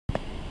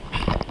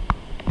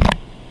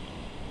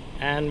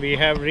and we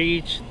have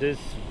reached this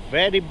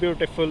very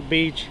beautiful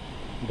beach,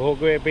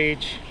 Bhogwe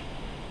beach.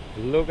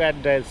 Look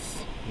at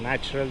this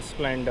natural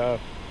splendor.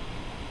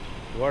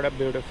 What a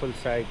beautiful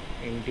sight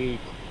indeed.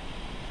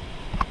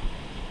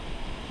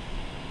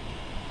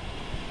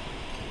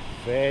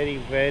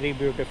 Very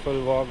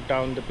beautiful walk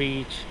down the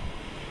beach.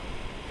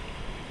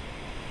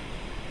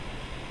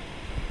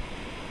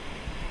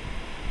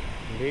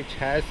 Beach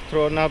has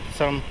thrown up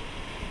some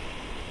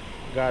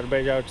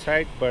garbage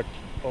outside, but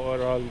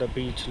overall the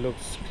beach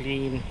looks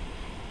clean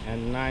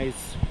and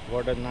nice.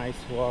 What a nice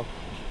walk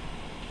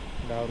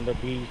down the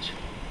beach.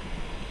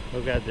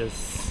 Look at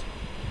this.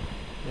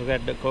 Look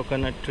at the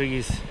coconut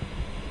trees.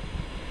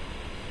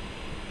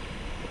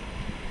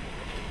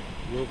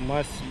 You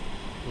must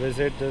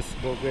visit this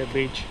Bhogwe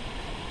beach.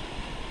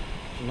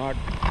 Not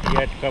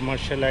yet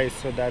commercialized,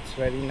 so that's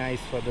very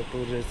nice for the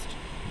tourist.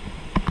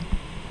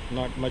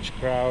 Not much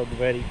crowd,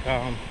 very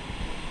calm,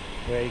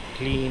 very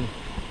clean.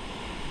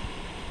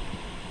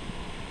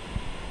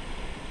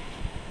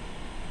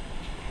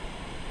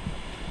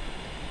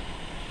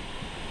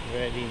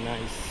 Very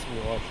nice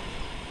walk.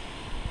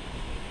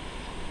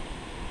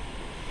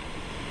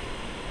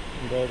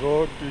 The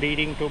road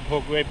leading to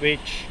Bhogwe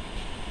beach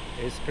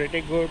is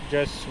pretty good,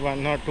 just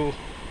one or two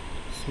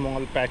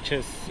small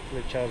patches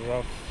which are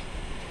rough,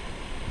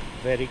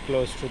 very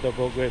close to the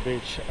Bhogwe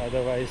beach.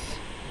 Otherwise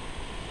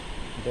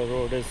the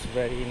road is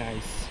very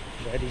nice,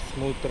 very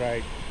smooth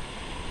ride.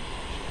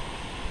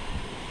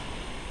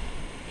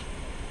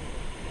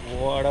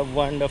 What a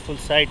wonderful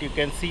sight. You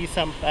can see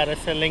some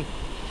parasailing,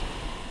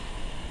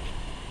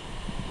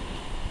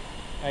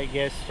 I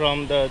guess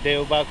from the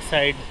Devbag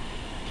side.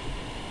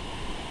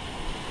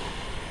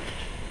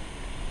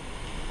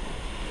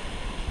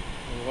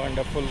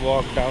 Wonderful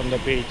walk down the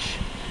beach.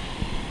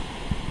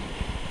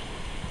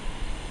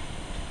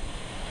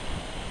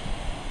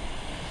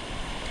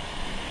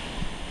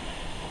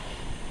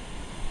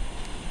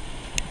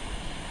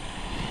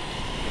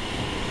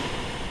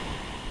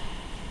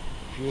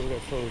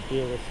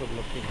 Beautiful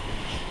looking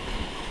beach.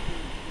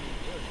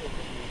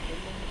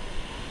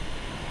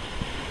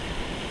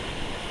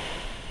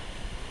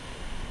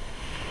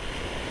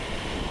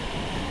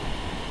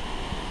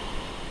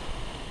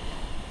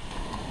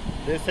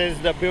 This is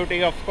the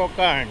beauty of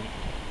Konkan.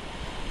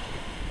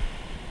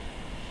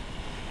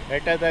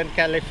 Better than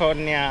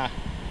California.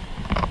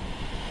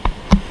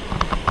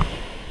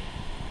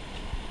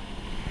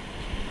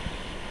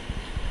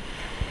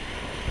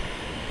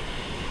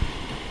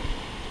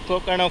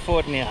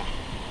 California.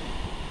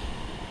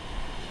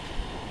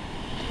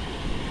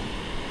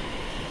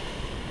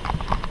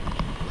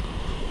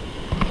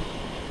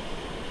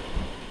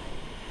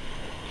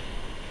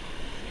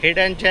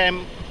 Hidden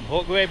gem,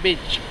 Bhogwe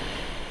beach.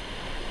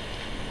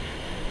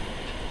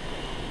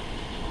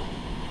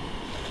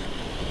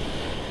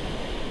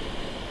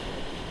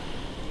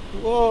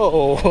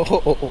 Whoa!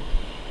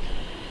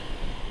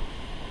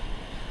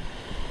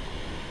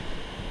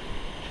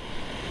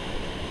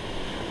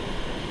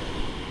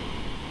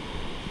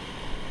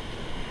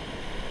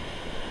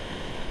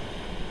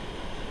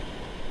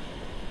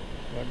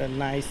 What a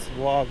nice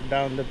walk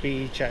down the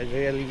beach. I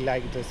really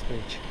like this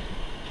beach.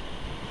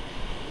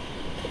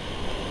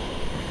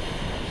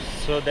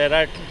 So there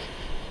are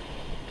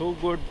two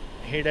good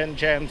hidden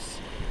gems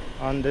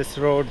on this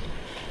road.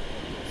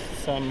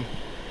 Some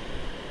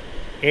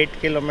 8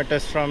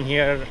 kilometers from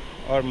here,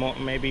 or more,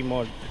 maybe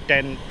more,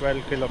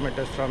 10-12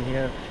 kilometers from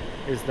here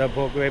is the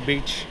Bhogwe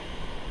beach.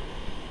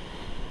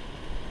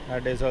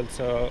 That is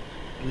also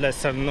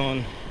lesser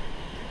known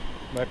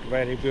but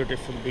very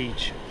beautiful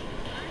beach.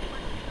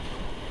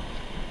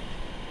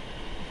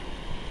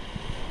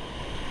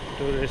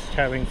 Tourists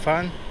having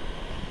fun.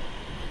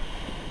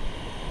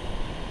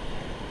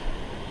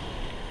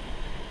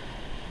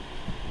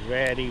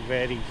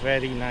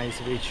 Very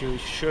nice beach. You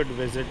should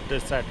visit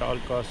this at all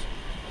costs.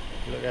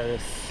 Look at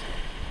this.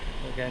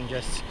 You can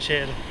just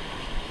chill,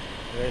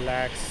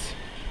 relax,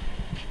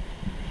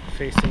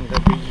 facing the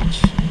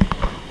beach.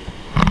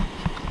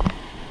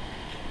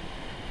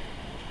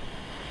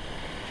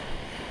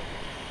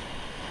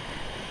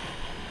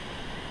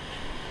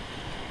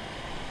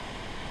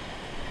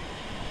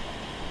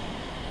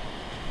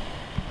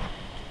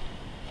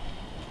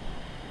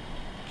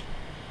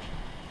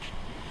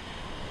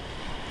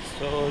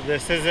 So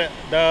this is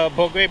the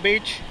Bhogwe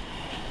beach.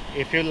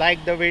 If you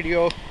like the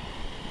video,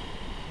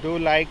 do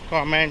like,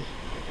 comment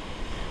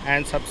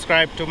and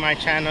subscribe to my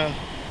channel.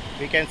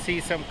 We can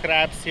see some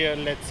crabs here.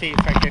 Let's see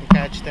if I can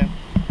catch them.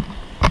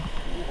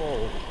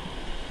 Whoa,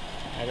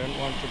 I don't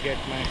want to get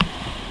my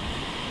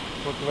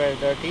footwear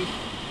dirty.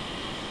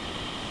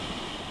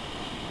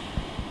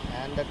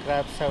 And the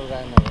crabs have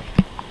ran away.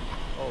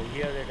 Oh,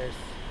 here it is.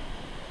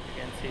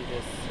 You can see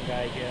this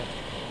guy here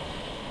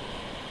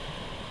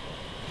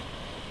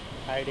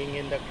hiding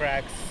in the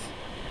cracks.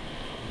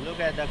 Look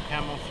at the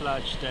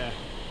camouflage there.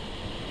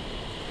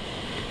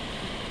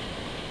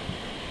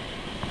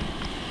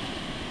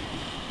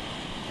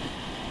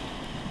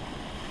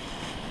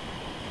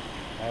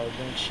 I've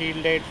been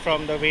shielded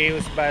from the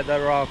waves by the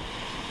rock.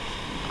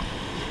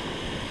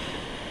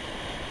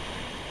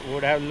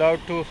 Would have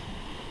loved to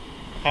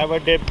have a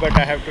dip, but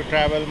I have to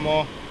travel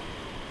more.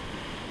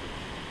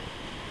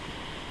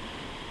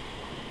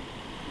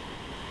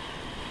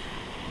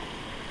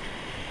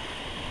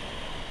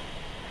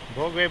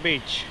 Bhogwe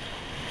Beach,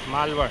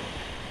 Malvan.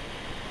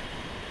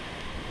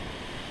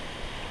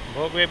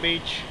 Bhogwe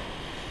Beach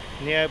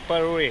near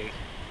Parue.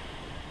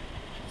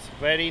 It's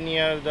very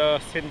near the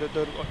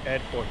Sindhudurg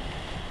airport.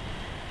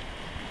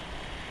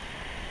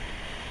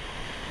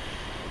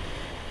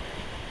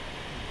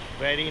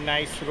 Very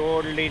nice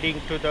road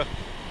leading to the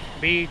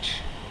beach.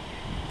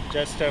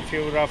 Just a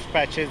few rough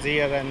patches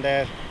here and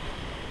there.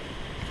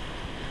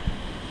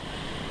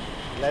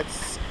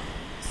 Let's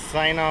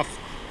sign off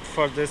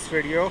for this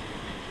video.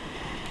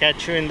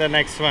 Catch you in the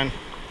next one.